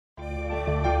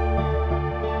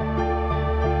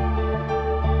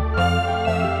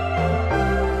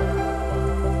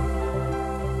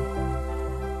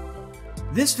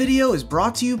This video is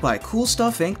brought to you by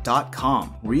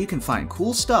CoolStuffInc.com, where you can find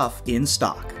cool stuff in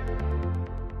stock.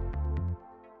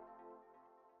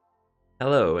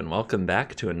 Hello and welcome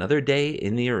back to another day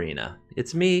in the arena.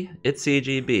 It's me, it's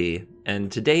CGB,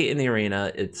 and today in the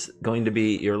arena it's going to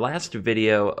be your last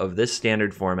video of this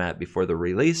standard format before the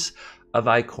release of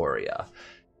Ikoria.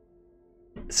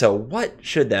 So what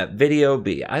should that video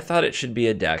be? I thought it should be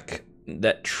a deck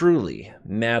that truly,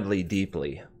 madly,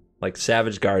 deeply, like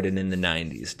Savage Garden in the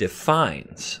 90s,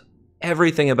 defines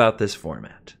everything about this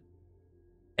format.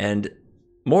 And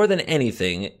more than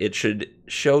anything, it should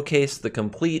showcase the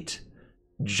complete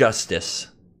justice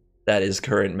that is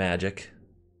current Magic.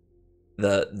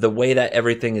 The way that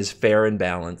everything is fair and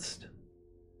balanced.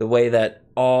 The way that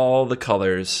all the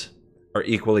colors are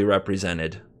equally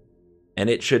represented. And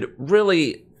it should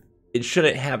really, it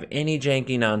shouldn't have any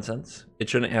janky nonsense. It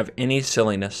shouldn't have any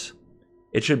silliness.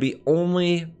 It should be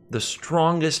only the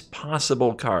strongest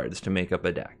possible cards to make up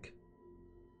a deck.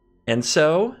 And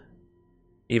so,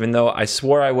 even though I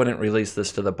swore I wouldn't release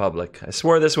this to the public, I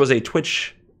swore this was a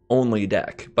Twitch-only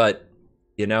deck, but,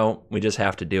 you know, we just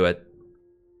have to do it.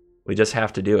 We just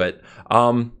have to do it.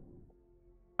 I'm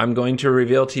going to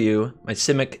reveal to you my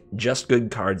Simic Just Good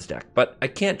Cards deck, but I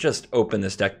can't just open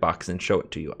this deck box and show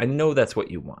it to you. I know that's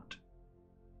what you want.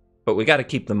 But we got to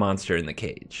keep the monster in the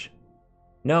cage.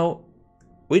 No,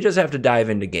 we just have to dive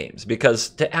into games, because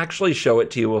to actually show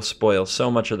it to you will spoil so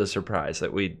much of the surprise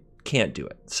that we can't do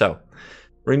it. So,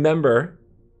 remember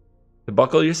to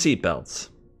buckle your seatbelts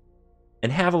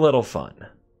and have a little fun.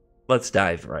 Let's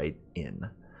dive right in.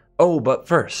 Oh, but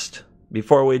first,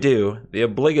 before we do, the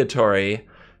obligatory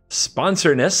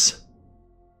sponsorness.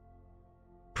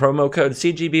 Promo code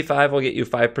CGB5 will get you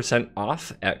 5%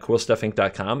 off at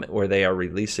CoolStuffInc.com, where they are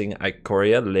releasing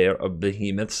Ikoria, Lair of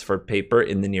Behemoths, for paper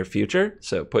in the near future.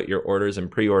 So put your orders and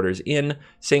pre-orders in,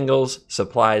 singles,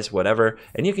 supplies, whatever,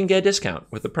 and you can get a discount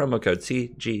with the promo code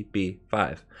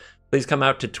CGB5. Please come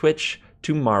out to Twitch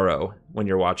tomorrow when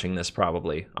you're watching this,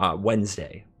 probably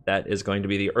Wednesday. That is going to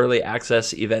be the early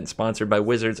access event sponsored by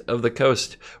Wizards of the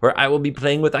Coast, where I will be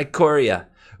playing with Ikoria.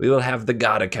 We will have the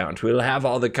God account. We will have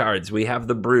all the cards. We have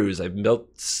the brews. I've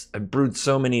brewed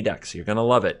so many decks. You're going to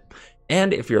love it.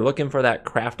 And if you're looking for that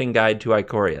crafting guide to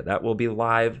Ikoria, that will be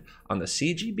live on the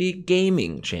CGB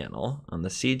Gaming channel. On the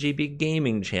CGB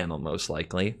Gaming channel, most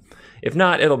likely. If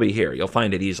not, it'll be here. You'll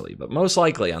find it easily. But most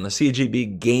likely on the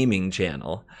CGB Gaming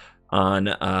channel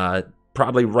on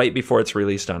probably right before it's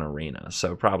released on Arena.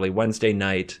 So probably Wednesday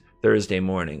night, Thursday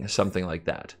morning, something like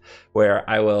that, where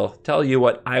I will tell you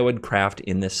what I would craft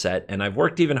in this set. And I've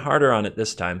worked even harder on it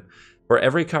this time. For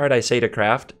every card I say to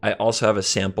craft, I also have a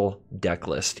sample deck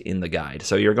list in the guide.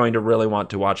 So you're going to really want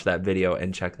to watch that video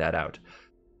and check that out.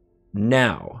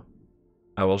 Now,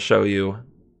 I will show you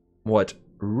what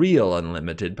real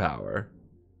unlimited power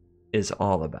is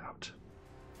all about.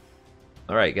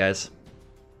 All right, guys.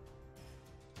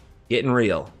 Getting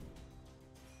real.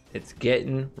 It's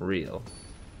getting real.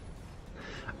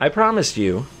 I promised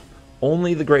you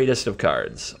only the greatest of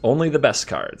cards, only the best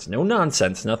cards. No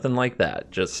nonsense, nothing like that.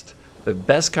 Just the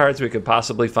best cards we could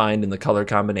possibly find in the color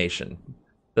combination.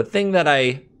 The thing that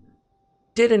I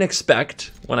didn't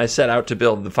expect when I set out to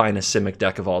build the finest Simic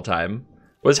deck of all time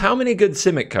was how many good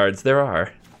Simic cards there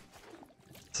are.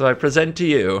 So I present to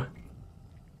you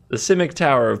the Simic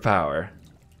Tower of Power.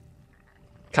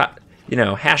 You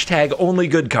know, hashtag only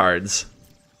good cards,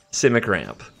 Simic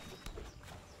Ramp.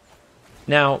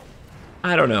 Now,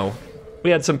 I don't know. We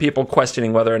had some people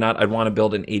questioning whether or not I'd want to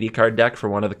build an 80-card deck for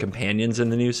one of the companions in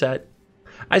the new set.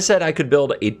 I said I could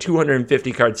build a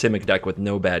 250-card Simic deck with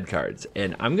no bad cards,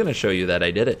 and I'm going to show you that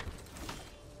I did it.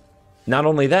 Not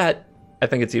only that, I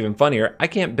think it's even funnier, I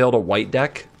can't build a white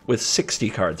deck with 60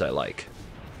 cards I like.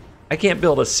 I can't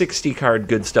build a 60-card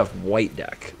good stuff white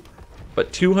deck.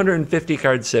 But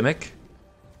 250-card Simic,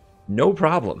 no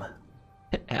problem.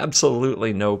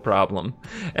 Absolutely no problem.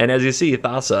 And as you see,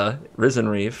 Thassa, Risen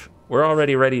Reef, we're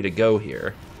already ready to go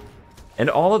here. And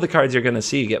all of the cards you're going to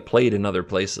see get played in other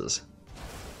places.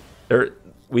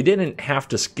 We didn't have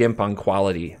to skimp on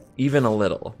quality, even a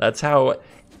little. That's how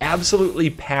absolutely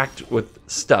packed with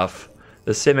stuff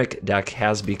the Simic deck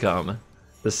has become.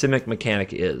 The Simic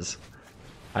mechanic is.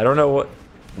 I don't know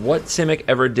what Simic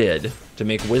ever did to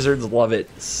make Wizards love it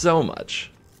so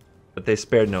much, but they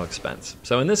spared no expense.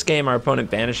 So in this game, our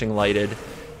opponent Banishing Lighted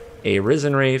a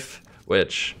Risen Reef,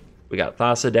 which we got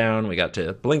Thassa down, we got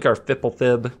to blink our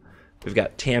Fipplethib, we've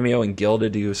got Tameo and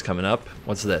Gilded Goose coming up.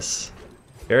 What's this?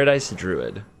 Paradise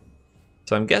Druid.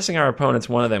 So I'm guessing our opponent's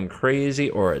one of them crazy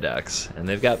Aura decks, and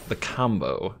they've got the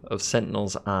combo of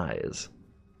Sentinel's Eyes.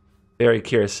 Very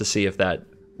curious to see if that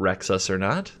wrecks us or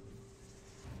not.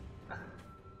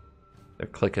 They're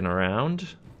clicking around.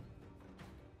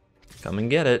 Come and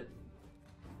get it.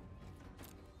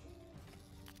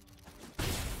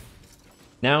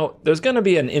 Now, there's going to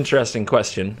be an interesting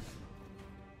question.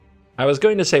 I was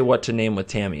going to say what to name with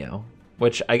Tamiyo,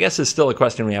 which I guess is still a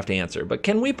question we have to answer, but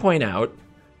can we point out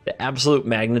the absolute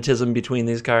magnetism between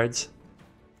these cards?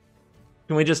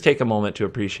 Can we just take a moment to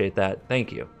appreciate that?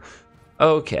 Thank you.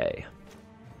 Okay.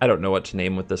 I don't know what to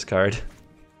name with this card.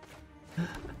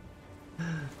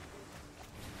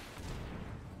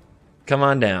 Come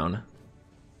on down.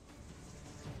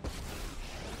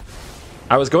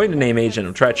 I was going to name Agent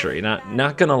of Treachery,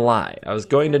 not gonna lie. I was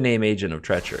going to name Agent of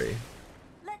Treachery.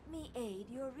 Let me aid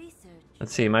your research.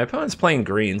 Let's see, my opponent's playing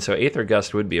green, so Aether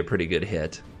Gust would be a pretty good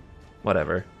hit.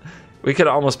 Whatever. We could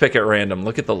almost pick at random.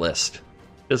 Look at the list.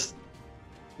 Just,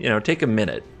 you know, take a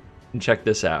minute and check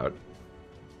this out.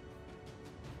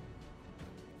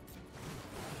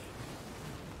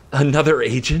 Another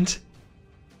agent?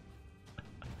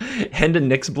 And a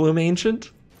Nyx Bloom Ancient?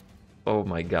 Oh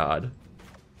my god.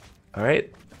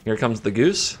 Alright, here comes the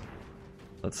goose.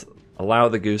 Let's allow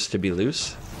the goose to be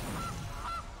loose.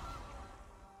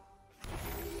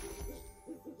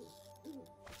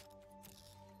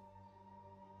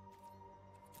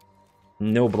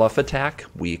 No bluff attack?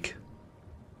 Weak.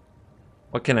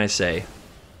 What can I say?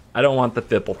 I don't want the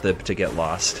Thip to get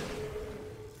lost.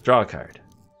 Draw a card.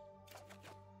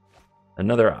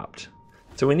 Another opt.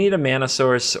 So we need a mana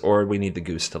source or we need the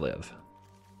goose to live.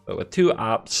 But with 2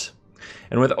 opts,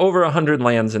 and with over 100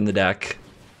 lands in the deck,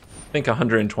 I think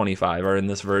 125 are in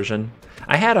this version.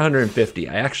 I had 150,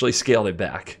 I actually scaled it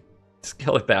back.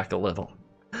 Scaled it back a little.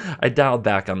 I dialed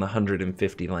back on the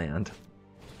 150 land.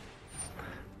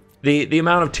 The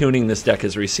amount of tuning this deck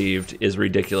has received is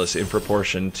ridiculous in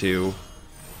proportion to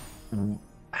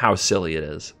how silly it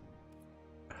is.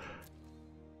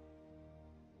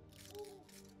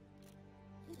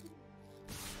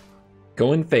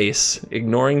 Going face,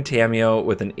 ignoring Tamiyo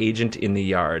with an agent in the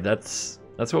yard. That's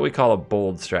what we call a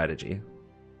bold strategy.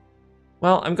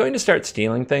 Well, I'm going to start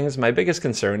stealing things. My biggest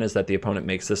concern is that the opponent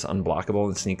makes this unblockable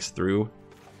and sneaks through.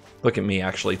 Look at me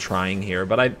actually trying here,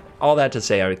 but all that to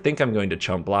say, I think I'm going to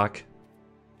chump block.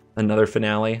 Another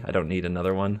finale. I don't need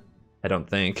another one. I don't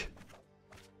think.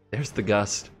 There's the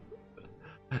gust.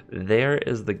 There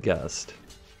is the gust.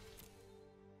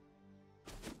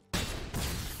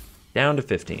 Down to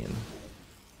 15.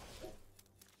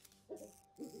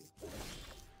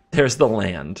 There's the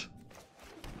land.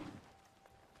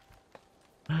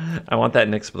 I want that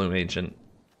Nyx Bloom Ancient.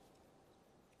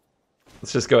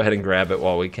 Let's just go ahead and grab it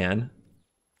while we can.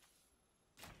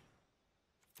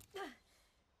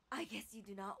 I guess you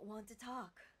do not want to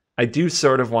talk. I do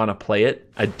sort of want to play it.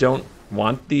 I don't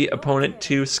want the opponent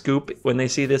to scoop when they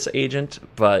see this agent,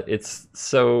 but it's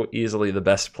so easily the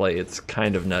best play. It's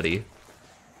kind of nutty.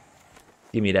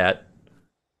 Give me that.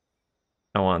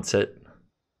 I wants it.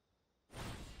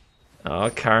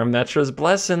 Oh, Karametra's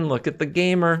blessing. Look at the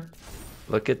gamer.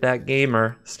 Look at that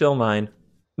gamer. Still mine.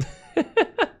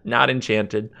 Not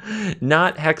enchanted.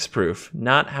 Not hexproof.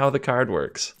 Not how the card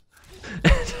works.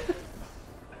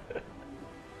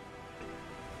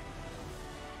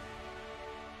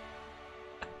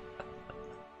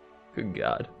 Good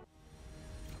God.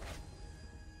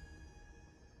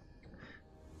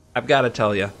 I've got to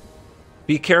tell you,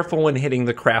 be careful when hitting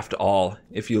the craft all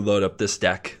if you load up this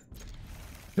deck.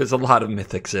 There's a lot of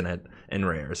mythics in it and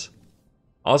rares.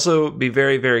 Also, be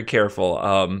very, very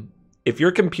careful. If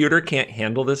your computer can't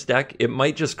handle this deck, it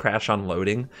might just crash on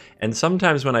loading. And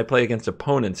sometimes when I play against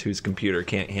opponents whose computer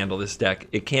can't handle this deck,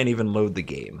 it can't even load the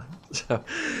game. So,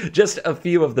 just a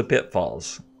few of the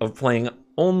pitfalls of playing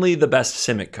only the best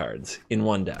Simic cards in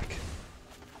one deck.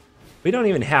 We don't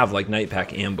even have, like,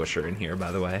 Nightpack Ambusher in here,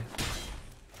 by the way.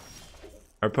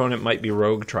 Our opponent might be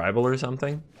Rogue Tribal or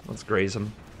something. Let's graze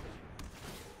him.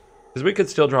 Because we could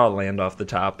still draw a land off the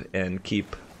top and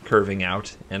keep curving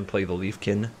out and play the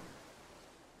Leafkin.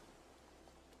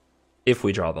 If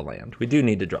we draw the land. We do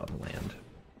need to draw the land.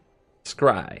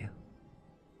 Scry.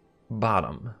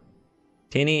 Bottom.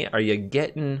 Tinny, are you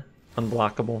getting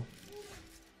unblockable?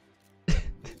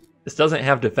 This doesn't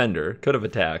have Defender. Could have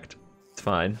attacked. It's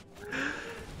fine.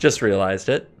 Just realized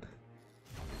it.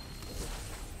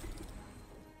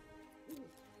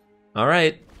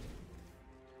 Alright.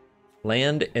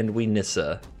 Land and we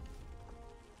Nissa.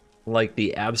 Like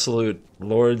the absolute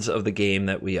lords of the game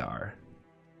that we are.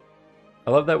 I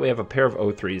love that we have a pair of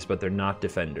O3s, but they're not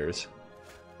defenders.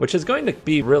 Which is going to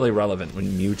be really relevant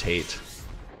when Mutate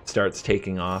starts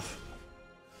taking off.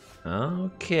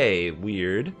 Okay,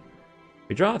 weird.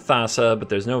 We draw a Thassa, but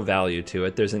there's no value to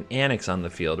it. There's an Annex on the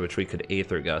field, which we could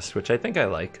Aether Gust, which I think I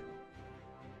like.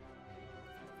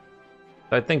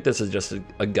 I think this is just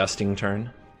a gusting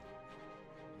turn.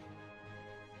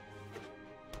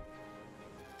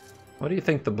 What do you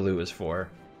think the blue is for?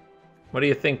 What do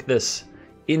you think this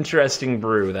interesting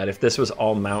brew that if this was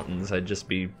all mountains, I'd just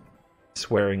be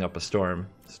swearing up a storm?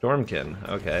 Stormkin,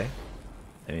 okay.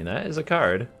 I mean, that is a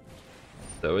card.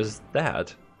 So is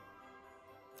that.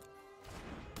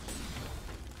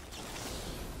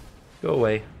 Go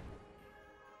away.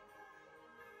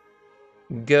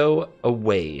 Go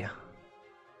away.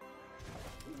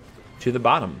 To the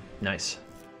bottom. Nice.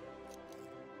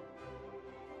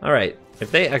 Alright,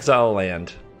 if they exile a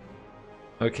land.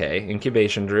 Okay,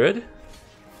 Incubation Druid.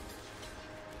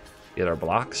 Get our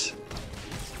blocks.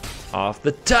 Off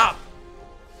the top!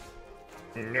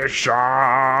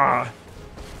 Nisha!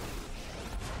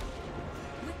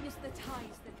 Witness the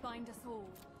ties that bind us all.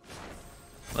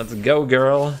 Let's go,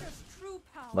 girl.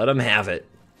 Let them have it.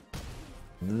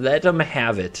 Let them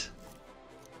have it.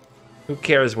 Who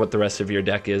cares what the rest of your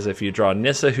deck is if you draw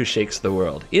Nissa who shakes the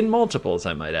world? In multiples,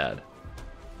 I might add.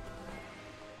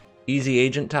 Easy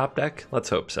Agent top deck? Let's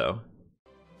hope so.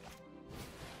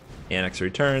 Annex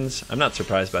returns. I'm not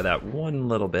surprised by that one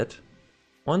little bit.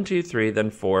 1, 2, 3, then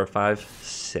 4, 5,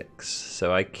 6.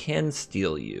 So I can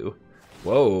steal you.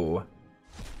 Whoa.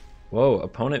 Whoa,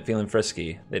 opponent feeling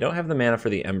frisky. They don't have the mana for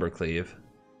the Embercleave.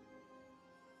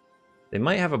 They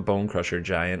might have a Bone Crusher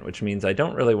Giant, which means I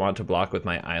don't really want to block with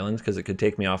my islands because it could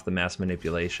take me off the mass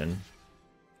manipulation.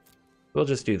 We'll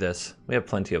just do this. We have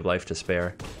plenty of life to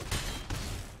spare.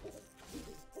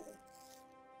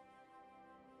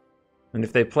 And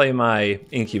if they play my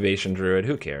Incubation Druid,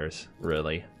 who cares,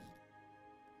 really?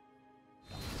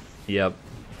 Yep.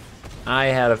 I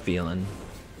had a feeling.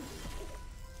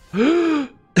 Are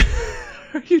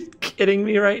you kidding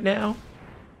me right now?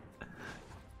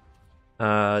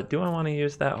 Do I want to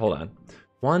use that? Hold on.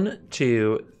 1,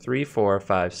 2, 3, 4,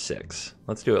 5, 6.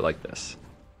 Let's do it like this.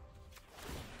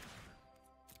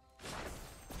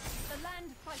 The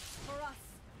land fights for us.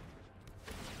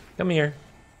 Come here.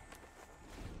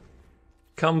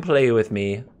 Come play with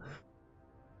me.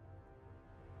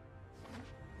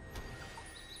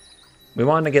 We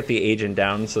want to get the agent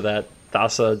down so that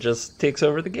Thassa just takes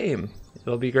over the game.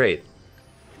 It'll be great.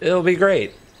 It'll be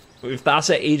great. We've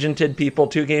Thassa agented people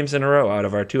 2 games in a row out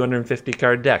of our 250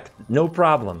 card deck. No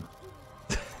problem.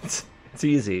 It's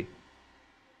easy.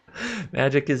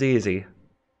 Magic is easy.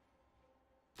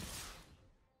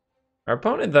 Our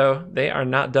opponent, though, they are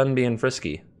not done being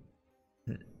frisky.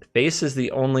 Face is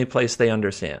the only place they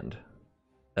understand.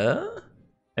 I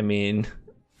mean,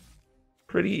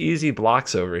 pretty easy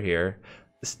blocks over here.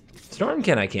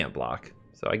 Stormkin I can't block,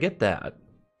 so I get that.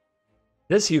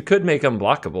 This you could make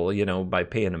unblockable, you know, by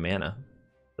paying a mana.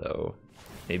 So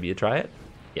maybe you try it?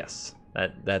 Yes,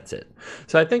 that's it.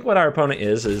 So I think what our opponent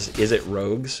is it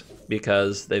rogues?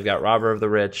 Because they've got Robber of the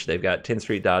Rich, they've got Tin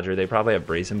Street Dodger, they probably have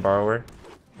Brazen Borrower.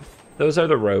 Those are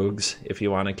the rogues if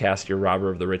you want to cast your Robber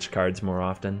of the Rich cards more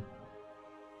often.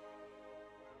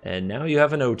 And now you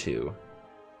have an O2.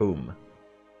 Boom.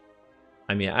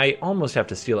 I mean, I almost have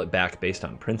to steal it back based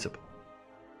on principle.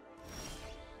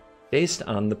 Based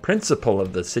on the principle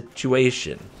of the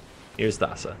situation. Here's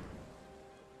Thassa.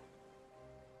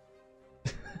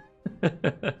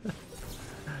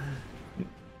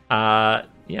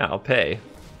 Yeah, I'll pay.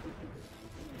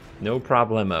 No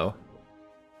problemo.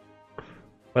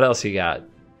 What else you got?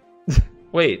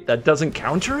 Wait, that doesn't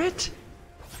counter it?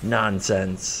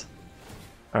 Nonsense.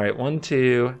 Alright, 1,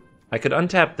 2. I could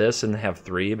untap this and have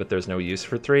 3, but there's no use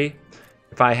for 3.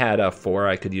 If I had a 4,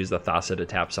 I could use the Thassa to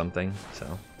tap something, so.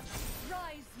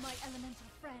 Rise, my elemental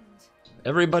friend.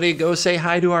 Everybody go say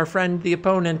hi to our friend, the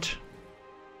opponent.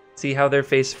 See how their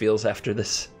face feels after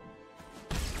this.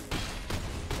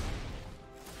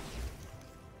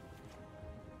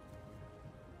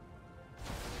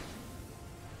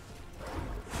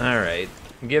 Alright,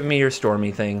 give me your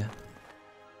Stormy thing.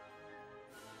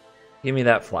 Give me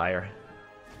that flyer.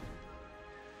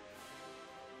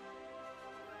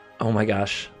 Oh my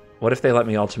gosh. What if they let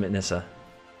me Ultimate Nissa?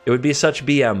 It would be such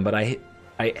BM, but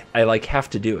I like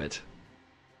have to do it.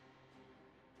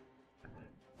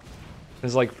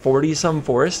 There's like 40-some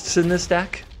forests in this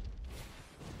deck.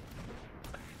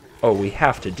 Oh, we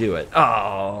have to do it.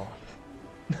 Oh.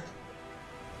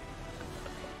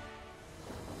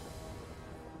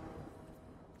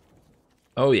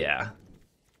 Oh yeah.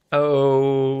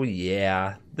 Oh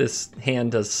yeah. This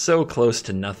hand does so close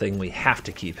to nothing, we have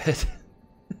to keep it.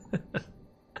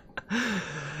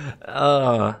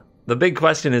 The big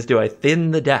question is, do I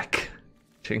thin the deck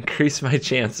to increase my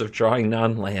chance of drawing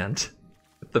non-land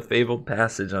with the Fabled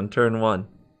Passage on turn 1?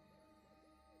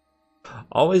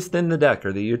 Always thin the deck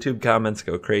or the YouTube comments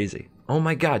go crazy. Oh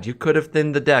my god, you could have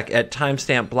thinned the deck at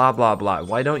timestamp blah blah blah.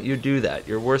 Why don't you do that?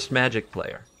 You're worst Magic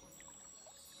player.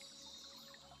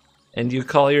 And you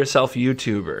call yourself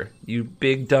YouTuber. You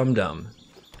big dum-dum.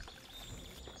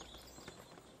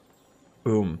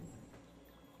 Boom.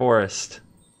 Forest.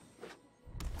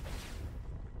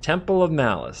 Temple of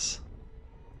Malice.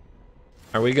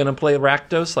 Are we gonna play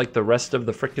Rakdos like the rest of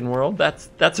the frickin' world? That's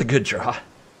a good draw.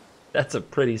 That's a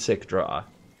pretty sick draw.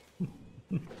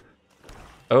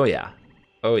 Oh yeah.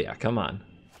 Oh yeah, come on.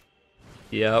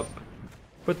 Yep.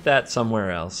 Put that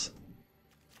somewhere else.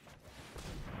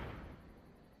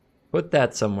 Put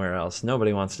that somewhere else.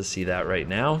 Nobody wants to see that right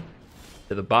now.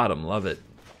 To the bottom, love it.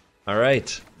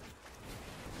 Alright.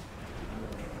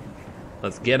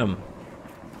 Let's get him.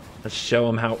 Let's show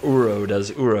him how Uro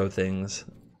does Uro things.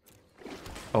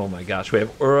 Oh my gosh, we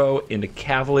have Uro into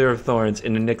Cavalier of Thorns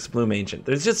into Nyx Bloom Ancient.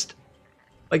 There's just,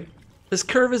 like, this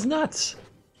curve is nuts.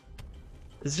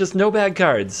 There's just no bad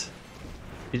cards.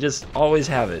 You just always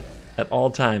have it at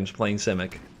all times playing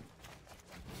Simic.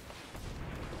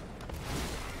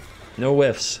 No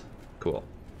whiffs. Cool.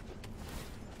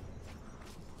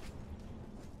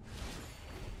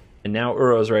 And now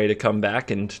Uro's ready to come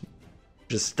back and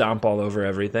just stomp all over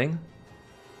everything.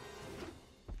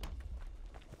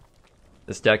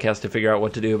 This deck has to figure out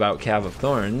what to do about Cav of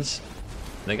Thorns.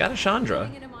 They got a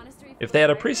Chandra. If they had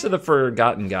a Priest of the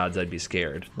Forgotten Gods, I'd be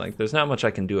scared. Like, there's not much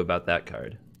I can do about that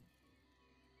card.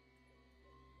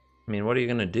 I mean, what are you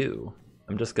gonna do?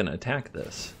 I'm just gonna attack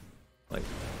this. Like,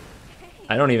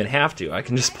 I don't even have to. I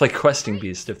can just play Questing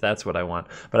Beast if that's what I want.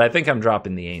 But I think I'm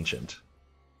dropping the Ancient.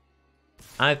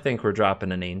 I think we're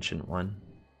dropping an Ancient one.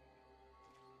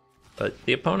 But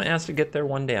the opponent has to get their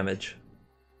 1 damage.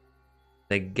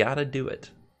 They gotta do it.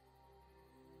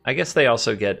 I guess they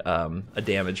also get a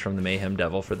damage from the Mayhem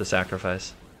Devil for the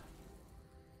sacrifice.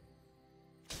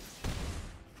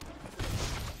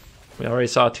 We already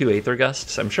saw 2 Aether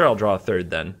Gusts. I'm sure I'll draw a 3rd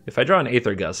then. If I draw an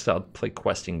Aether Gust, I'll play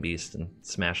Questing Beast and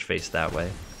smash face that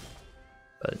way.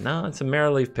 But no, it's a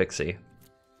Marrowleaf Pixie.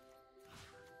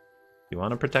 You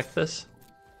want to protect this?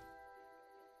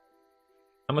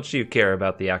 How much do you care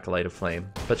about the Acolyte of Flame?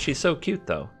 But she's so cute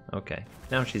though. Okay,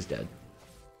 now she's dead.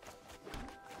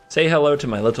 Say hello to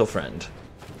my little friend.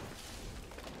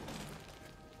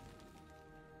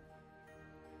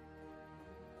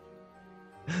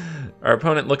 Our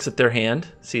opponent looks at their hand,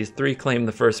 sees 3 claim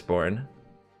the Firstborn,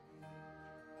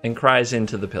 and cries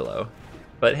into the pillow.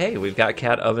 But hey, we've got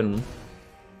Cat Oven,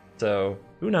 so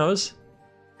who knows?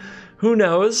 Who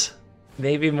knows?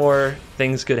 Maybe more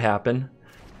things could happen.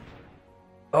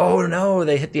 Oh no,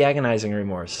 they hit the Agonizing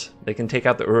Remorse. They can take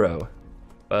out the Uro,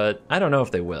 but I don't know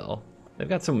if they will. They've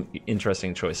got some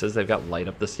interesting choices. They've got Light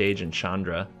Up the Stage and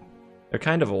Chandra. They're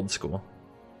kind of old school.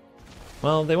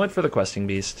 Well, they went for the Questing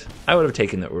Beast. I would have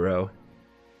taken the Uro.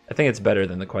 I think it's better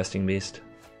than the Questing Beast.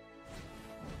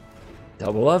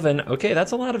 Double Oven. Okay,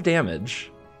 that's a lot of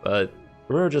damage. But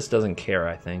Uro just doesn't care,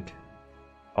 I think.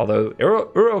 Although,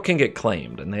 Uro can get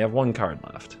claimed, and they have 1 card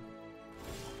left.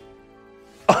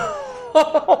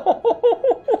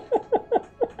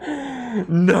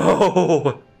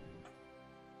 No!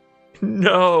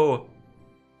 No!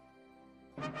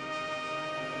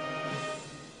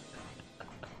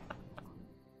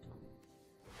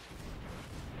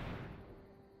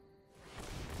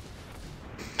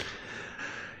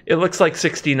 It looks like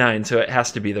 69, so it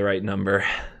has to be the right number.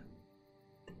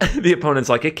 The opponent's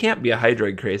like, it can't be a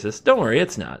Hydroid Krasis. Don't worry,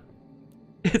 it's not.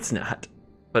 It's not.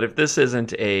 But if this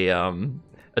isn't a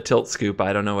tilt scoop,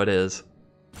 I don't know what is.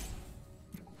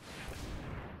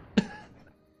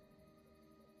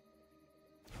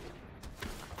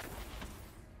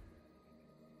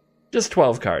 Just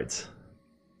 12 cards.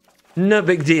 No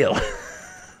big deal.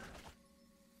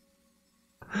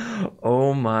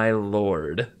 Oh my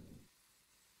lord.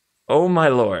 Oh my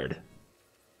lord.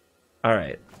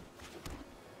 Alright.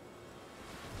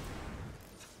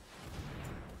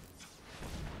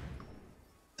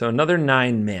 So another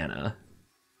 9 mana.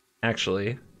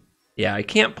 Actually, yeah, I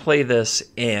can't play this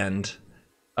and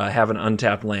have an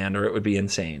untapped land or it would be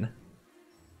insane.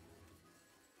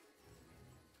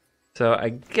 So I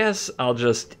guess I'll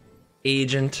just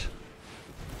Agent.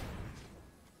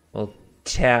 We'll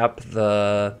tap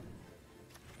the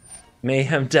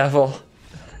Mayhem Devil.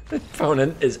 The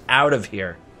opponent is out of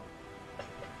here.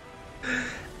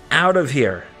 Out of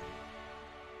here.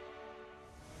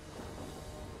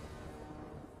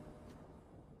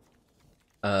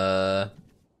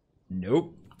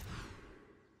 Nope.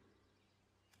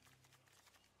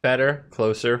 Better,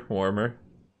 closer, warmer.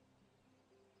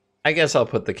 I guess I'll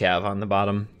put the Cav on the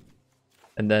bottom.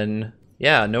 And then,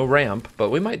 Yeah, no ramp,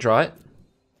 but we might draw it.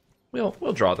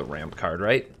 We'll draw the ramp card,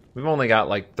 right? We've only got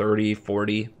like 30,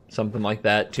 40, something like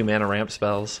that. 2-mana ramp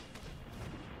spells.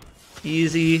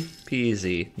 Easy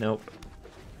peasy. Nope.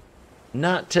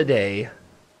 Not today.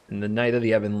 And the Knight of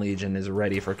the Ebon Legion is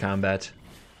ready for combat.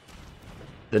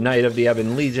 The Knight of the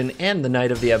Ebon Legion and the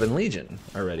Knight of the Ebon Legion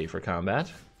are ready for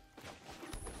combat.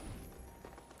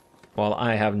 While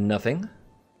I have nothing.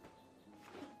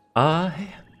 I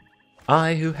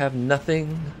who have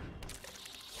nothing.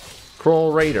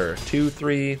 Kroll Raider,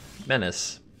 2/3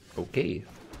 Menace. Okay.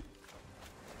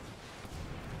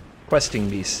 Questing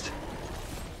Beast.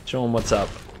 Show him what's up.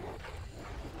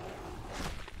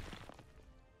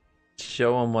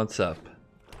 Show him what's up.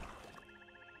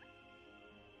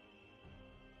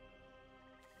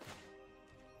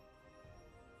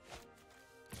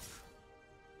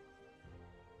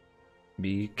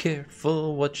 Be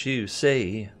careful what you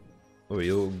say, or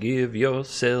you'll give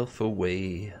yourself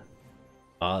away.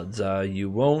 Odds are you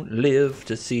won't live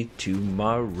to see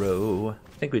tomorrow.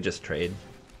 I think we just trade.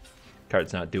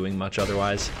 Card's not doing much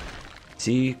otherwise.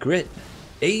 Secret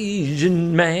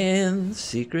Asian man,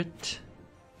 secret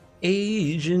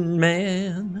Asian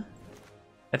man.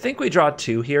 I think we draw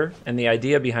 2 here, and the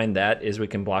idea behind that is we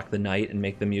can block the knight and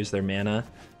make them use their mana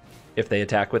if they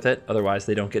attack with it. Otherwise,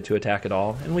 they don't get to attack at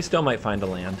all, and we still might find a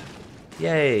land.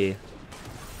 Yay!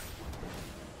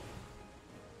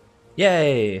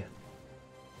 Yay!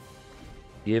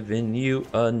 Giving you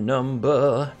a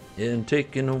number and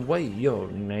taking away your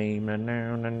name.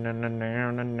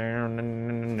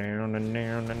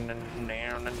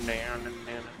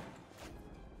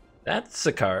 That's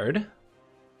a card.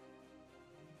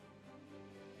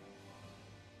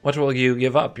 What will you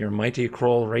give up? Your mighty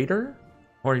Kroll Raider?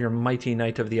 Or your mighty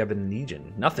Knight of the Ebon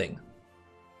Legion? Nothing.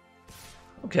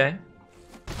 Okay.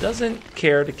 Doesn't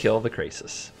care to kill the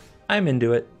Krasis. I'm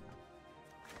into it.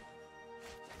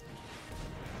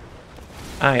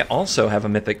 I also have a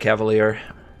Mythic Cavalier.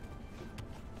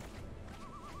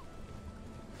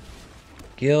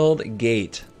 Guild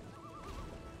Gate.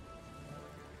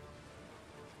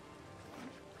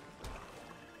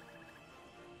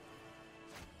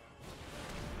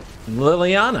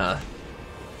 Liliana.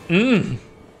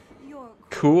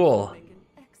 Cool.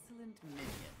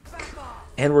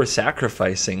 And we're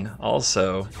sacrificing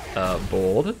also.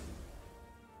 Bold.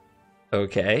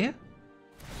 Okay.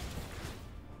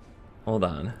 Hold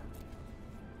on.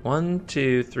 1,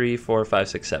 2, 3, 4, 5,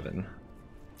 6, 7.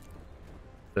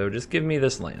 So just give me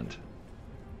this land.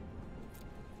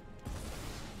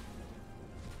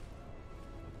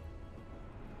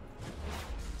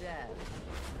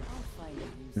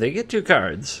 They get 2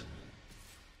 cards.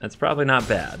 That's probably not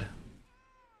bad.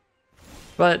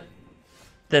 But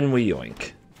then we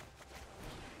yoink.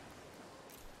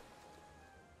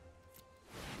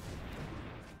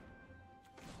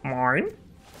 Mine?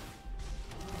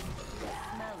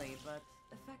 Smelly, but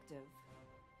effective.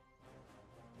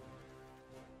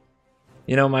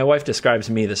 You know, my wife describes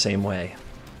me the same way.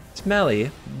 Smelly,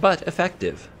 but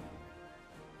effective.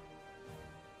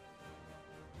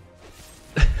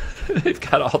 They've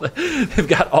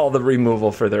got all the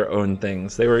removal for their own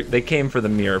things. They came for the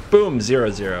mirror. Boom,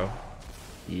 0/0.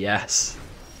 Yes.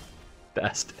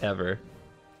 Best ever.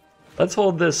 Let's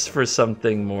hold this for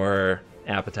something more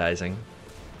appetizing.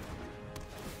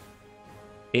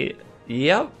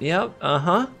 Yep,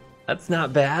 uh-huh. That's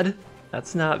not bad.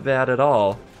 That's not bad at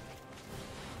all.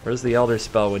 Where's the Elder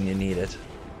Spell when you need it?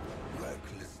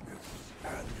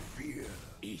 And fear.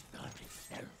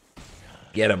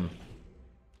 Get him.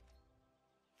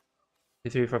 2,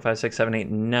 3, 4, 5, 6, 7,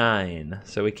 8, 9.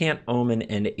 So we can't Omen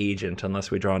and Agent unless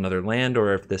we draw another land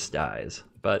or if this dies.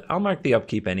 But I'll mark the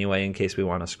upkeep anyway in case we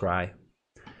want to scry.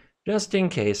 Just in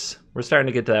case. We're starting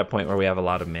to get to that point where we have a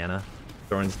lot of mana.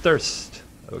 Thorn's Thirst.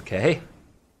 Okay.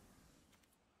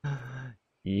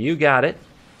 You got it.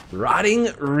 Rotting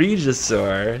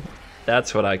Regisaur.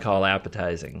 That's what I call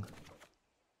appetizing.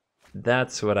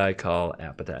 That's what I call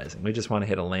appetizing. We just want to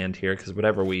hit a land here because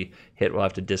whatever we hit we'll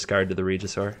have to discard to the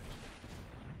Regisaur.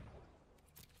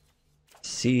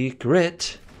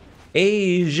 Secret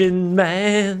Asian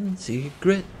man,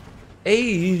 secret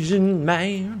Asian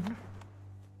man,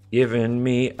 giving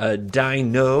me a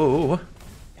dino,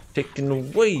 taking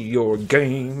away your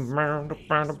game. No,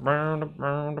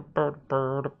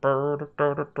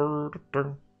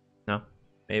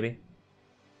 maybe,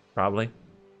 probably.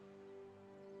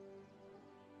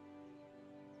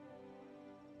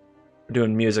 We're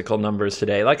doing musical numbers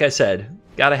today. Like I said,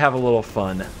 gotta have a little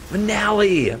fun.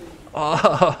 Finale!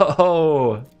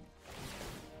 Oh!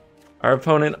 Our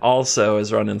opponent also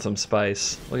is running some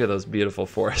spice. Look at those beautiful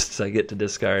forests I get to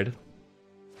discard.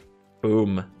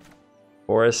 Boom.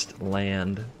 Forest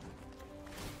land.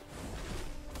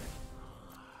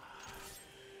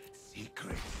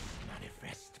 Secrets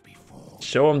manifest before.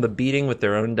 Show them the beating with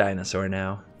their own dinosaur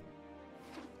now.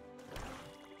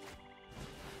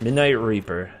 Midnight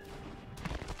Reaper.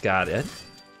 Got it.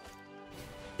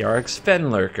 Yarrick's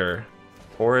Fenlurker.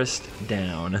 Forest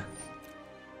down.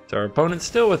 So our opponent's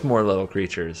still with more little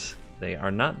creatures. They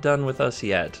are not done with us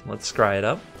yet. Let's scry it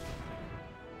up.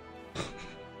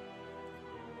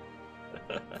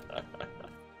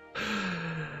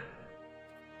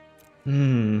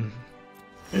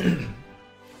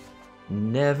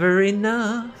 Never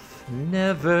enough.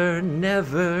 Never,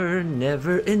 never,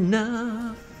 never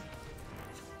enough.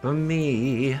 For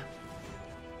me.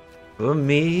 For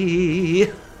me.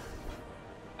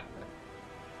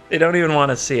 They don't even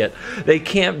want to see it. They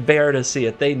can't bear to see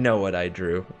it. They know what I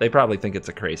drew. They probably think it's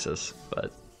a Krasis,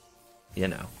 but, you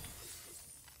know.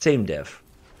 Same diff.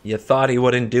 You thought he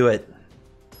wouldn't do it.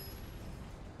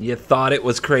 You thought it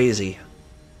was crazy.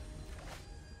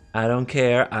 I don't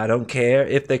care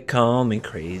if they call me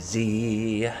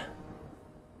crazy.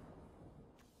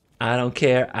 I don't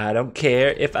care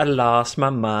if I lost my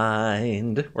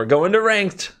mind. We're going to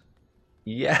ranked.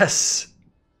 Yes.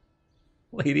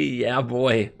 Lady, yeah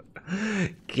boy.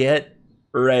 Get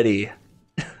ready.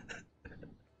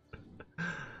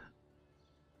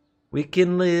 We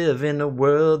can live in a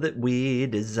world that we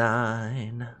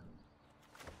design.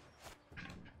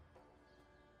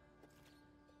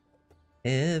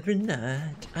 Every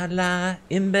night I lie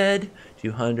in bed,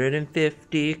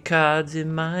 250 cards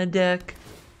in my deck.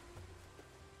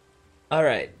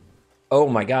 Alright. Oh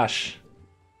my gosh.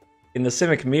 In the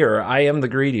Simic mirror, I am the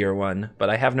greedier one,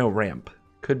 but I have no ramp.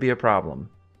 Could be a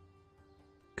problem.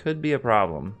 Could be a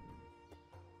problem.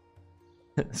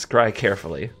 Scry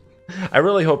carefully. I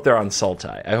really hope they're on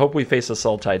Sultai. I hope we face a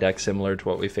Sultai deck similar to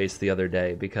what we faced the other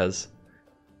day, because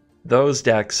those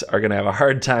decks are going to have a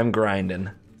hard time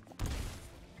grinding.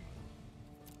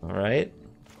 Alright.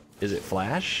 Is it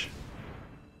Flash?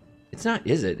 It's not,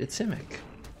 is it? It's Simic.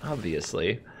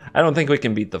 Obviously. I don't think we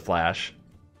can beat the Flash.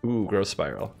 Ooh, Growth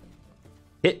Spiral.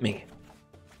 Hit me.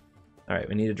 Alright,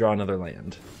 we need to draw another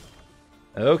land.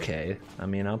 Okay, I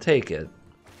mean, I'll take it.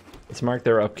 Let's mark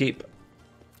their upkeep,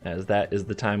 as that is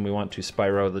the time we want to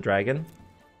Spyro the Dragon.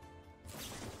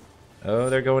 Oh,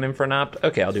 they're going in for an opt?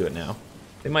 Okay, I'll do it now.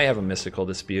 They might have a mystical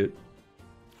dispute.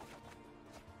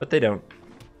 But they don't.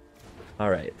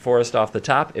 Alright, Forest off the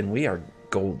top, and we are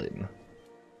golden.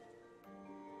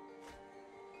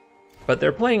 But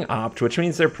they're playing Opt, which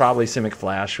means they're probably Simic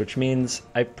Flash, which means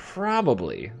I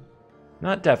probably,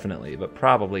 not definitely, but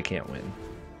probably can't win.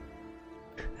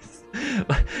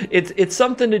 It's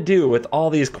something to do with all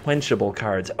these quenchable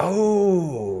cards.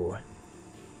 Oh!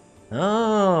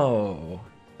 Oh!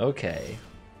 Okay.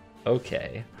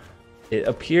 Okay. It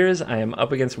appears I am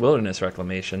up against Wilderness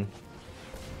Reclamation.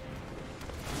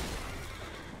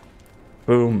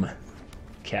 Boom.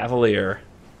 Cavalier.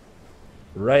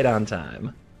 Right on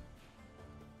time.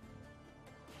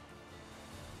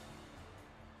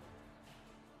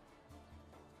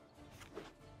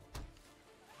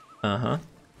 Uh-huh.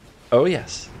 Oh,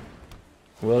 yes.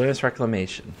 Wilderness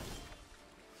Reclamation.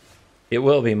 It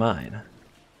will be mine.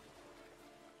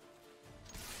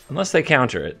 Unless they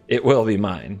counter it, it will be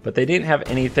mine. But they didn't have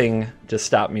anything to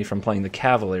stop me from playing the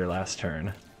Cavalier last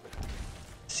turn.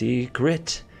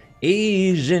 Secret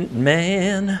Agent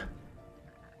Man.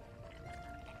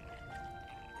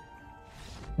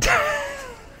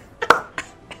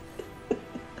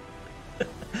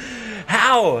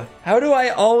 How? How do I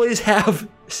always have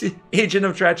Agent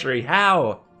of Treachery?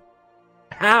 How?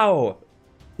 How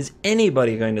is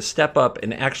anybody going to step up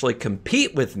and actually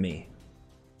compete with me?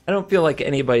 I don't feel like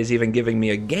anybody's even giving me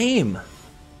a game.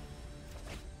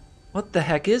 What the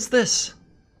heck is this?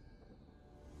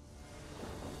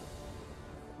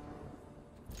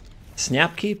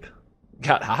 Snapkeep?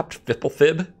 Got hopped?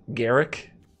 Fipplefib? Garrick?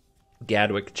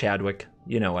 Gadwick? Chadwick?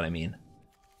 You know what I mean.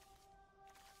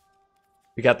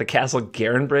 We got the Castle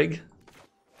Garenbrig.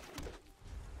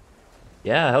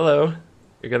 Yeah, hello.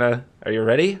 Are you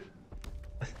ready?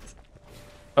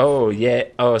 Oh, yeah.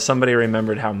 Oh, somebody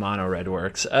remembered how mono red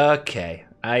works. Okay.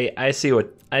 I see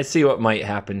what might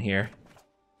happen here.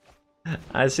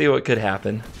 I see what could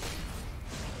happen.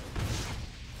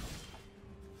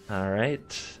 All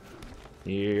right.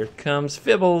 Here comes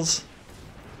Fibbles.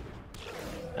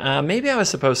 Maybe I was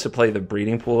supposed to play the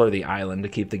Breeding Pool or the Island to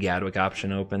keep the Gadwick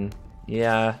option open.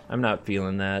 Yeah, I'm not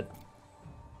feeling that.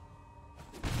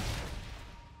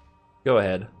 Go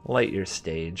ahead, light your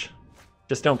stage.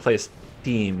 Just don't play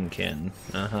Steamkin.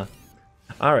 Uh-huh.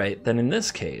 Alright, then in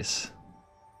this case...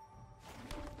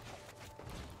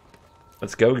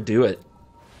 Let's go do it.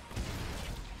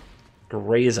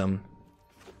 Graze him.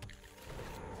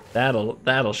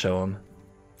 That'll show him.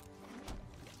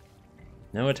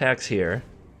 No attacks here.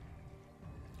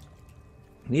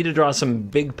 Need to draw some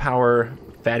big power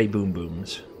fatty boom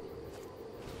booms.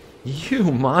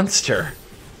 You monster!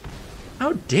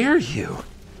 How dare you!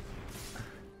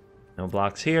 No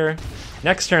blocks here.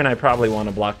 Next turn I probably want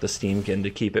to block the Steamkin to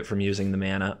keep it from using the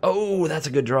mana. Oh, that's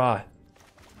a good draw.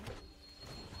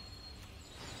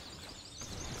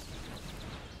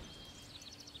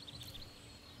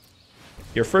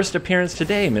 Your first appearance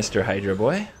today, Mr. Hydra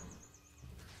Boy.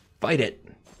 Fight it.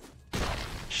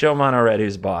 Show Mono Red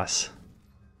who's boss.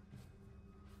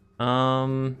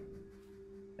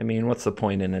 I mean, what's the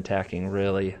point in attacking,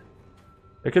 really?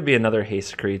 There could be another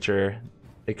haste creature.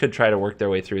 They could try to work their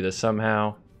way through this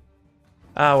somehow.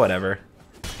 Ah, whatever.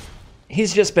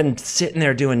 He's just been sitting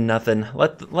there doing nothing.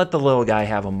 Let the little guy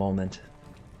have a moment.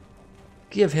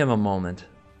 Give him a moment.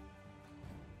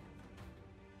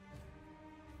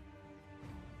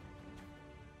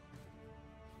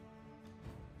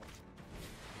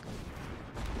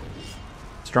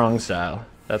 Strong style.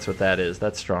 That's what that is.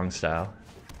 That's strong style.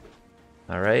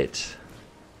 Alright.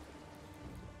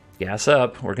 Gas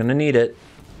up. We're gonna need it.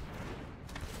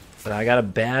 But I got a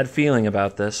bad feeling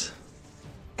about this.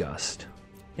 Gust.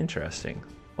 Interesting.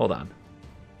 Hold on.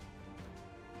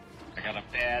 I got a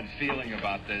bad feeling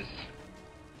about this.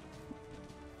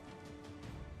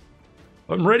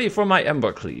 I'm ready for my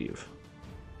Ember Cleave.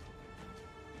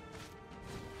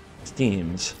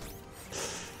 Steams.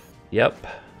 Yep.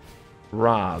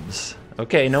 Robs.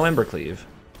 Okay, no Ember Cleave.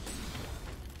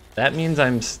 That means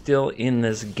I'm still in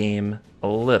this game a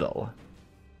little.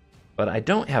 But I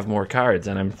don't have more cards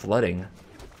and I'm flooding.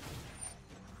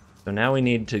 So now we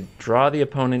need to draw the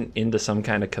opponent into some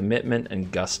kind of commitment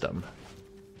and gust them.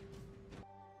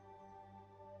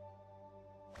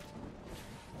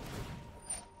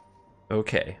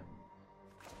 Okay.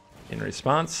 In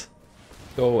response,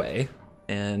 go away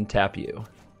and tap you.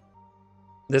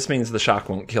 This means the shock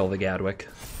won't kill the Gadwick.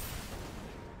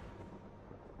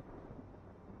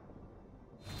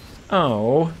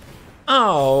 Oh.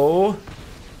 Oh.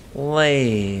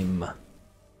 Lame.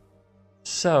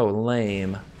 So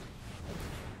lame.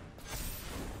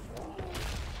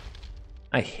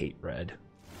 I hate red.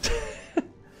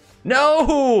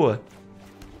 No!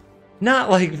 Not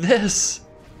like this.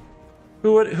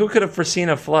 Who could have foreseen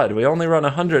a flood? We only run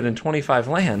 125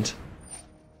 land.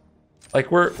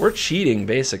 Like we're cheating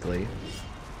basically.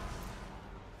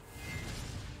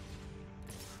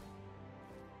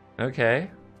 Okay.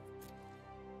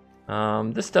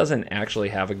 This doesn't actually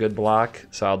have a good block,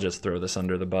 so I'll just throw this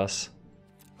under the bus.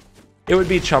 It would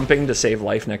be chumping to save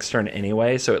life next turn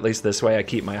anyway, so at least this way I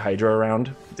keep my Hydra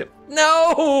around.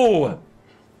 No!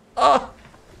 Oh!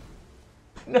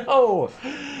 No!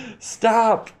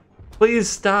 Stop! Please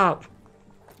stop!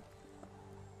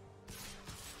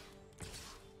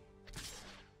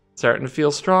 Starting to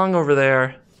feel strong over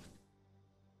there.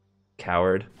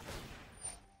 Coward.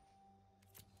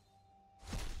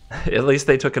 At least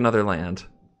they took another land.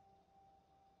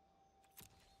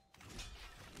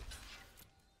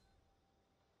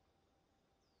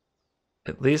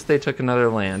 At least they took another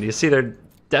land. You see, they're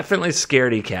definitely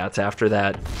scaredy cats after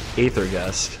that Aether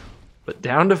Gust. But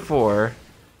down to 4.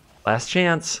 Last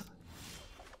chance.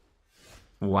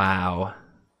 Wow.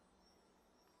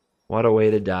 What a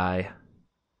way to die.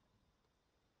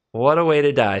 What a way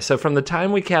to die. So from the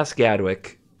time we cast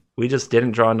Gadwick, we just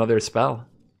didn't draw another spell.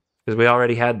 Because we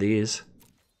already had these.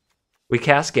 We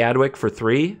cast Gadwick for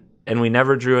 3, and we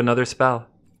never drew another spell.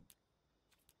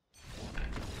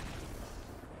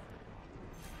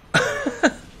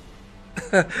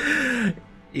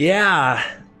 Yeah.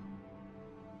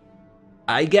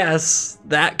 I guess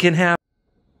that can happen.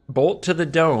 Bolt to the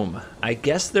Dome. I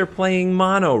guess they're playing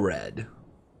mono red.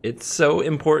 It's so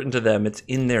important to them, it's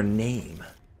in their name.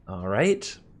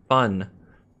 Alright. Fun.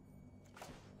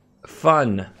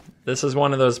 Fun. This is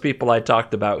one of those people I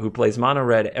talked about who plays mono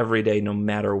red every day no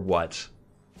matter what.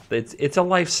 It's a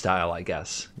lifestyle, I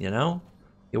guess, you know?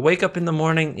 You wake up in the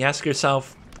morning, you ask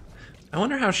yourself, I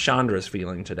wonder how Chandra's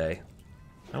feeling today.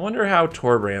 I wonder how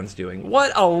Torbrand's doing.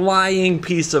 What a lying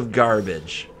piece of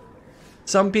garbage.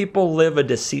 Some people live a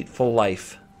deceitful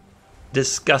life.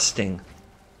 Disgusting.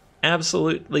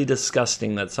 Absolutely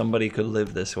disgusting that somebody could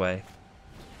live this way.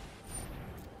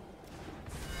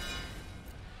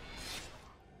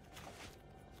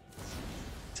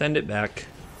 Send it back.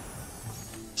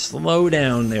 Slow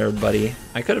down there, buddy.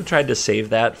 I could have tried to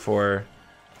save that for,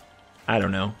 I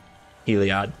don't know,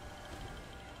 Heliod.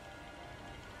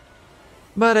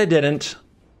 But I didn't,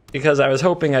 because I was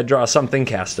hoping I'd draw something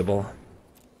castable.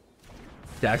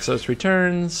 Daxos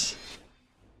returns.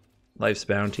 Life's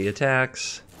Bounty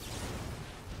attacks.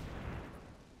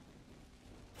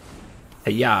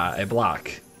 Hey, yeah, I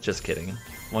block. Just kidding.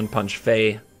 One punch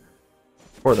Fae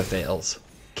for the fails.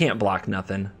 Can't block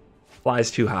nothing.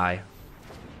 Flies too high.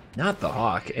 Not the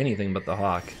Hawk. Anything but the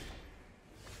Hawk.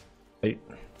 Are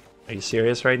you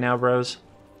serious right now, bros?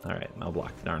 Alright, I'll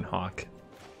block the darn Hawk.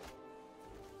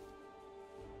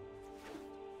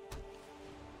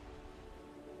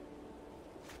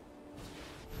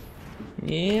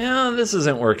 Yeah, this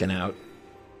isn't working out.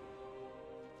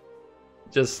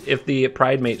 Just, if the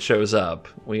Pride Mate shows up,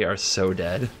 we are so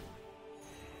dead.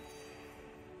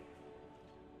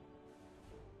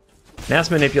 Mass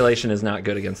Manipulation is not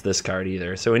good against this card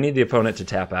either, so we need the opponent to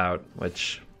tap out,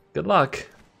 which, good luck.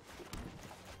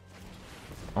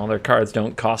 All their cards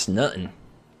don't cost nothing.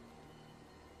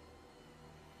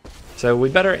 So we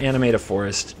better animate a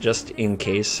forest just in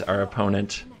case our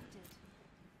opponent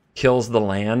kills the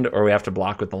land, or we have to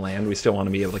block with the land. We still want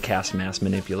to be able to cast Mass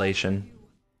Manipulation.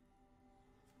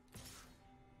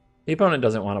 The opponent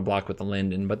doesn't want to block with the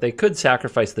Linden, but they could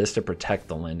sacrifice this to protect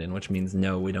the Linden, which means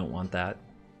no, we don't want that.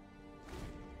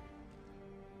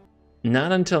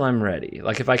 Not until I'm ready.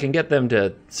 Like, if I can get them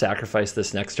to sacrifice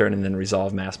this next turn and then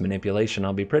resolve Mass Manipulation,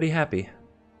 I'll be pretty happy.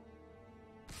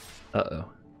 Uh-oh.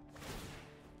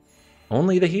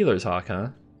 Only the Healer's Hawk, huh?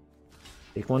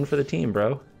 Take one for the team,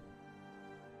 bro.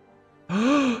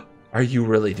 Are you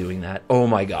really doing that? Oh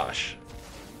my gosh.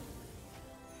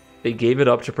 They gave it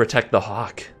up to protect the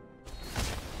Hawk.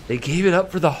 They gave it up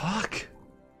for the Hawk.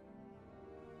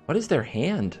 What is their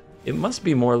hand? It must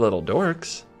be more little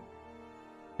dorks.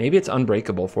 Maybe it's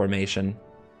Unbreakable formation.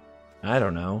 I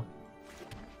don't know.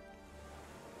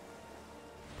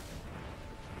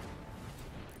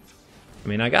 I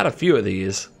mean, I got a few of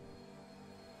these.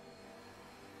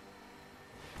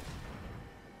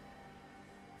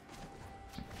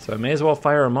 So I may as well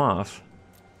fire them off.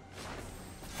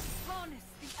 Harness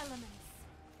the elements.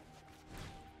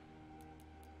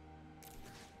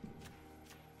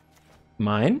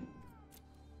 Mine?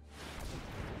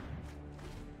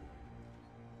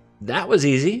 That was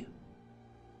easy.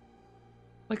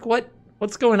 Like,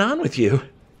 what's going on with you?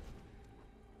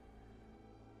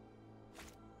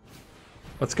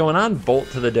 What's going on, Bolt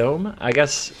to the Dome? I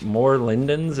guess more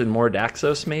Lindens and more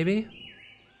Daxos, maybe?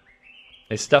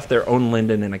 They stuffed their own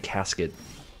Linden in a casket.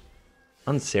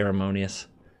 Unceremonious.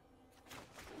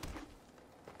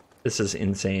 This is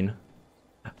insane.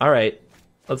 Alright,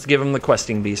 let's give him the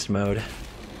Questing Beast mode.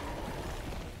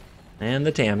 And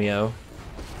the Tameo.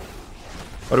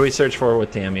 What do we search for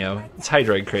with Tameo? It's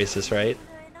Hydroid Crisis, right?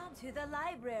 To the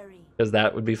library. Because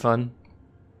that would be fun.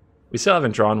 We still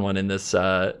haven't drawn one in this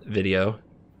video.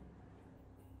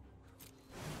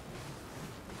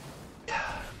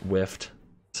 Whiffed.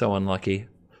 So unlucky.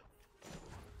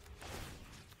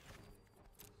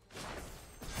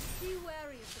 Be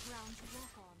wary of the ground you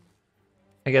walk on.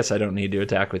 I guess I don't need to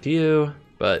attack with you,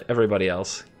 but everybody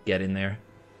else, get in there.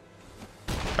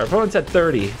 Our opponent's at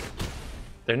 30.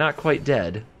 They're not quite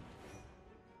dead.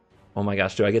 Oh my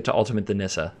gosh, do I get to ultimate the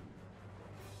Nissa?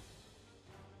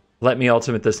 Let me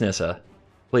ultimate this Nissa.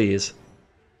 Please.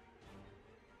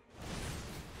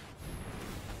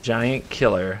 Giant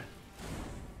Killer.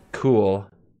 Cool.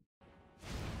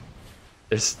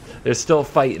 They're still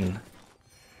fighting.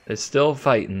 They're still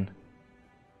fighting.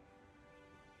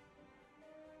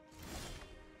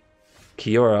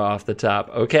 Kiora off the top.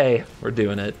 Okay, we're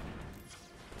doing it.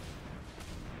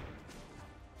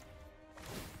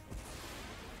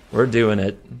 We're doing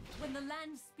it. When the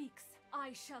land speaks,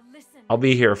 I shall listen. I'll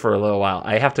be here for a little while.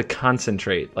 I have to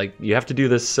concentrate. Like, you have to do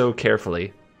this so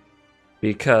carefully.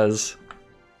 Because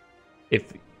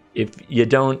if you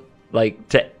don't, like,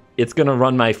 it's gonna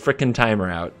run my frickin' timer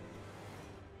out.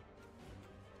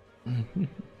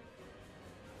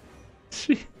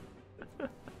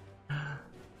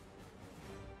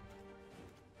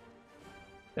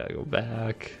 Gotta go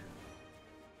back.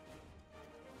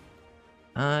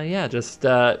 Yeah, just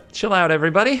chill out,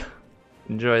 everybody.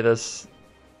 Enjoy this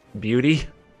beauty.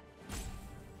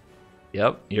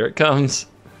 Yep, here it comes.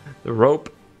 The rope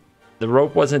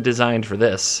wasn't designed for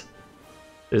this.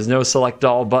 There's no select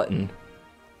all button.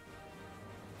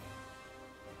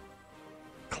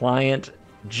 Client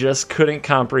just couldn't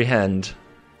comprehend.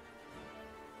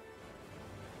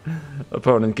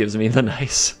 Opponent gives me the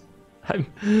nice.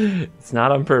 It's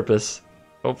not on purpose.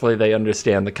 Hopefully they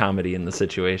understand the comedy in the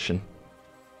situation.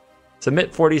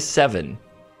 Submit 47.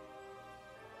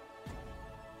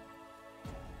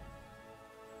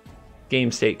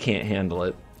 Game state can't handle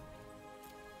it.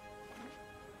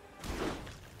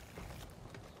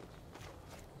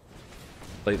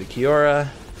 Play the Kiora.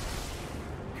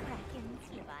 Krakens,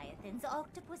 leviathans,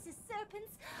 octopuses,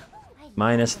 serpents. Oh, I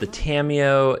Minus the love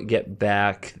Tameo. Get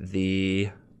back the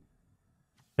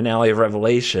Finale of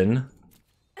Revelation.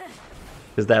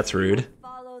 Because that's rude.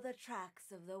 follow the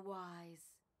tracks of the wise.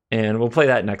 And we'll play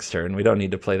that next turn. We don't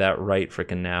need to play that right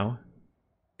frickin' now.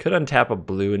 Could untap a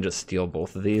blue and just steal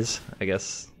both of these. I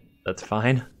guess that's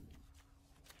fine.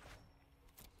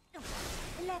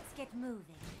 Let's get moving.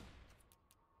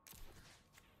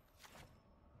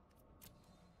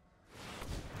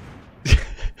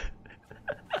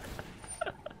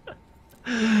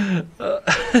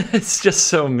 It's just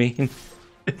so mean.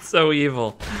 It's so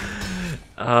evil.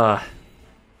 Oh,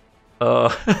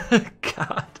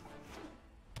 God.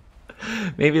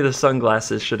 Maybe the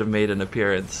sunglasses should have made an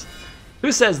appearance.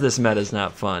 Who says this meta's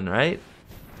not fun, right?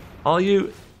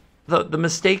 The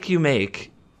mistake you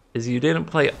make is you didn't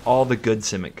play all the good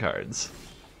Simic cards.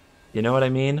 You know what I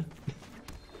mean?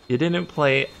 You didn't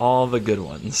play all the good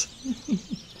ones.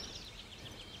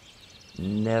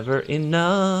 Never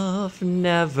enough,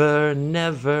 never,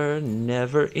 never,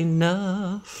 never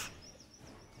enough.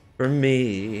 For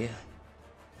me.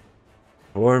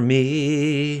 For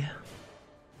me.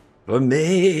 For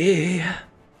me.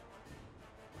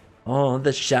 All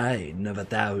the shine of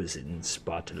 1,000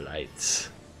 spotlights.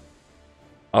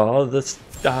 All the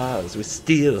stars we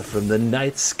steal from the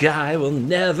night sky will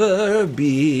never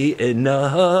be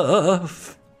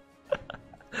enough.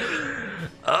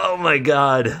 Oh my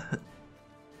God.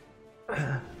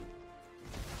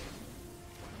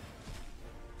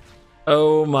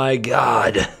 Oh my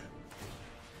God.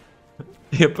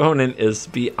 The opponent is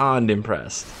beyond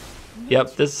impressed.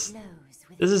 Yep, this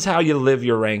is how you live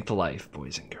your ranked life,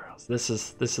 boys and girls. This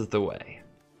is the way.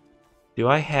 Do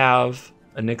I have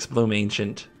a Nyx Bloom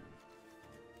Ancient?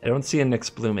 I don't see a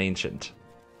Nyx Bloom Ancient.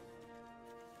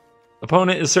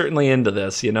 Opponent is certainly into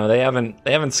this, you know, they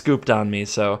haven't scooped on me,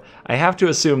 so I have to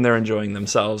assume they're enjoying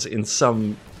themselves in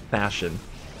some fashion.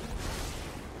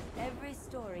 Every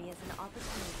story is an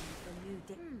opportunity for new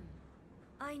day.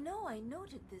 I know I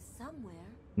noted this somewhere.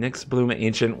 Nyx Bloom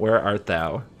Ancient, where art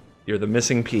thou? You're the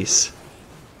missing piece.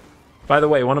 By the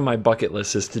way, one of my bucket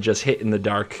lists is to just hit in the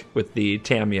dark with the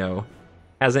Tameo.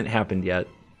 Hasn't happened yet.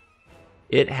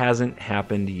 It hasn't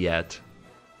happened yet.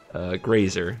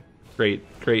 Grazer.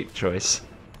 Great choice.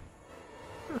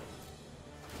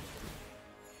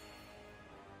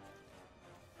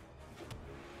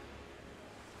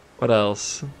 What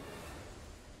else?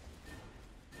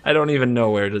 I don't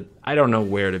know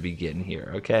where to begin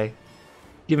here, okay?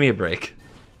 Give me a break.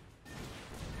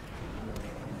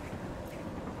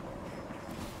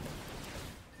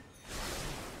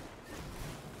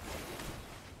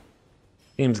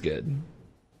 Seems good.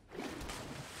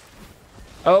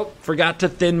 Oh, forgot to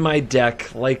thin my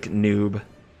deck like noob.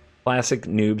 Classic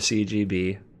noob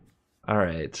CGB.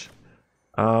 Alright.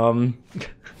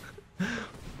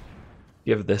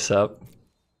 Give this up.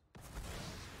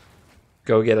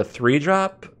 Go get a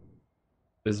 3-drop.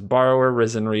 There's Borrower,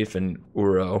 Risen Reef, and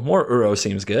Uro. More Uro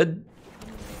seems good.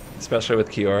 Especially with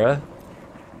Kiora.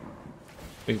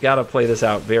 We've got to play this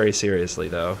out very seriously,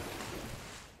 though.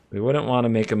 We wouldn't want to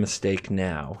make a mistake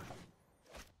now.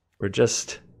 We're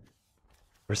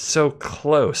so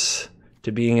close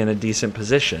to being in a decent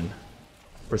position.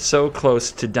 We're so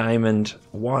close to Diamond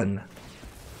 1.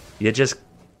 You just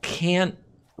can't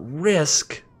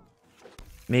risk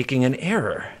making an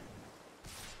error.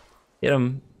 Hit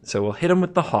him. So we'll hit him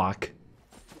with the Hawk.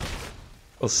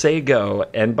 We'll say go.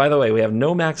 And by the way, we have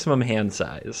no maximum hand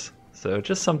size. So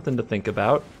just something to think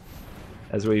about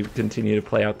as we continue to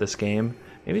play out this game.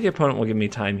 Maybe the opponent will give me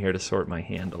time here to sort my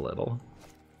hand a little.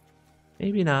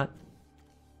 Maybe not.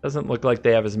 Doesn't look like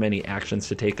they have as many actions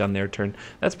to take on their turn.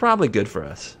 That's probably good for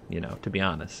us, you know, to be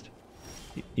honest.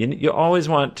 You always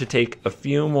want to take a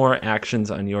few more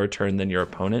actions on your turn than your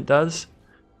opponent does.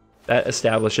 That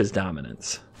establishes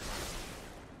dominance.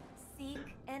 Seek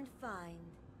and find.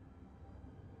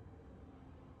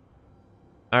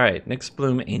 Alright, Nyx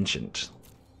Bloom Ancient.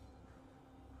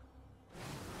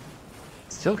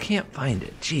 Still can't find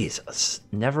it. Jesus.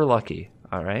 Never lucky.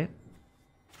 Alright.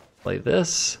 Play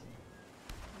this.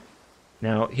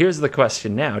 Now, here's the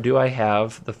question now. Do I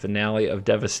have the Finale of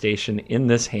Devastation in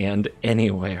this hand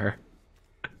anywhere?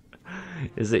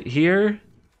 Is it here?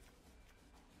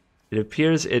 It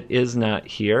appears it is not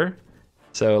here.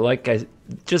 So,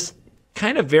 just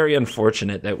kind of very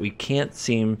unfortunate that we can't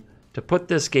seem to put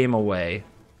this game away.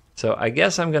 So I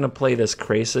guess I'm going to play this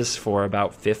Krasis for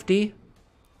about 50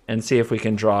 and see if we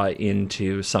can draw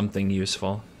into something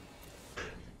useful.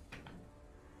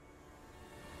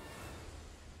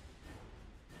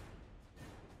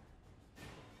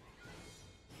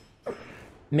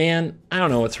 Man, I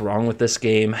don't know what's wrong with this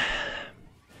game.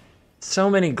 So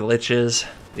many glitches.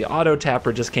 The auto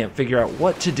tapper just can't figure out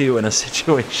what to do in a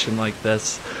situation like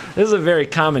this. This is a very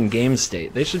common game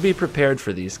state. They should be prepared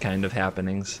for these kind of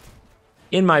happenings.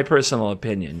 In my personal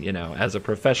opinion, you know, as a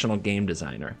professional game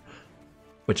designer,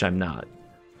 which I'm not.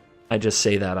 I just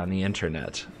say that on the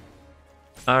internet.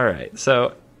 All right,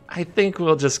 so I think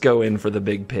we'll just go in for the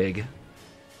big pig.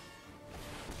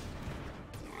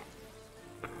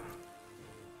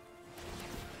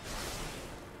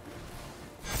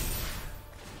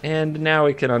 And now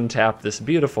we can untap this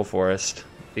beautiful forest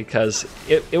because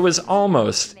it was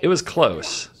almost, it was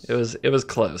close. It was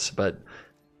close, but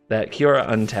that Kiora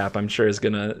untap I'm sure is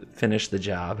gonna finish the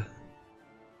job.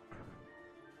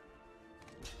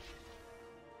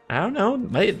 I don't know,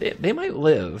 they might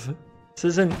live.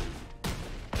 This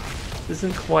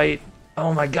isn't quite,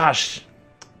 oh my gosh,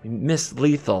 we missed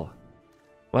lethal.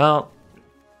 Well,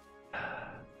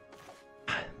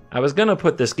 I was gonna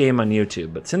put this game on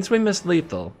YouTube, but since we missed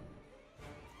lethal,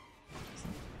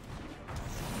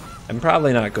 I'm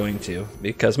probably not going to,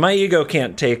 because my ego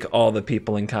can't take all the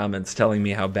people in comments telling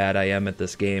me how bad I am at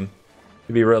this game.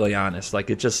 To be really honest, like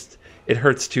it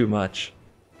hurts too much.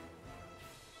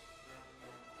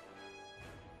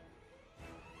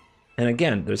 And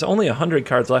again, there's only 100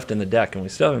 cards left in the deck, and we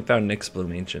still haven't found an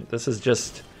Ixbloom Ancient. This is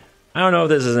just, I don't know if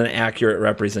this is an accurate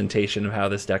representation of how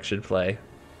this deck should play.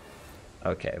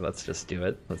 Okay, let's just do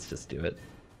it. Let's just do it.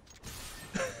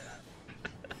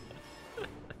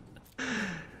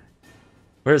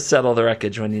 Where's Settle the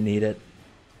Wreckage when you need it?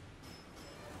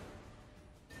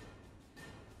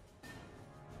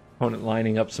 Opponent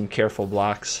lining up some careful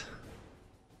blocks.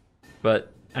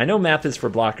 But I know math is for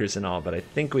blockers and all, but I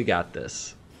think we got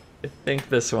this. I think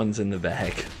this one's in the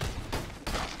bag.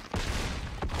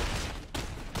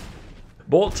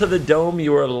 Bolt to the dome,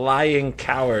 you are a lying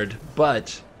coward,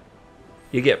 but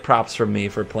you get props from me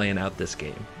for playing out this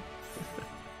game.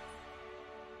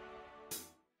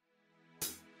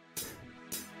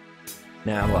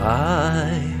 Now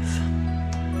I've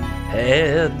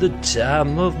had the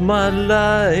time of my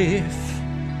life,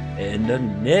 and I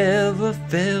never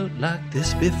felt like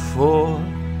this before.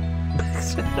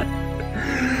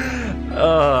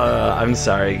 I'm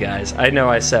sorry, guys. I know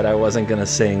I said I wasn't gonna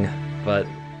sing, but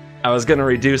I was gonna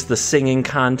reduce the singing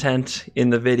content in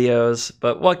the videos,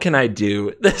 but what can I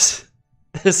do? This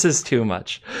is too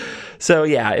much. So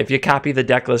yeah, if you copy the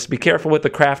deck list, be careful with the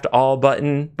craft all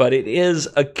button, but it is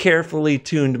a carefully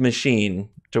tuned machine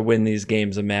to win these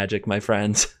games of Magic, my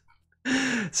friends.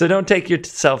 So don't take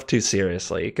yourself too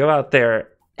seriously. Go out there,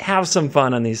 have some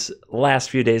fun on these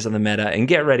last few days of the meta, and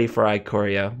get ready for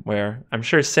Ikoria, where I'm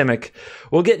sure Simic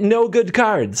will get no good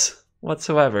cards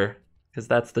whatsoever, because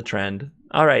that's the trend.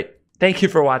 All right, thank you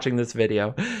for watching this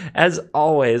video. As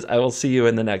always, I will see you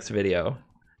in the next video.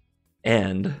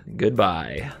 And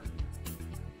goodbye.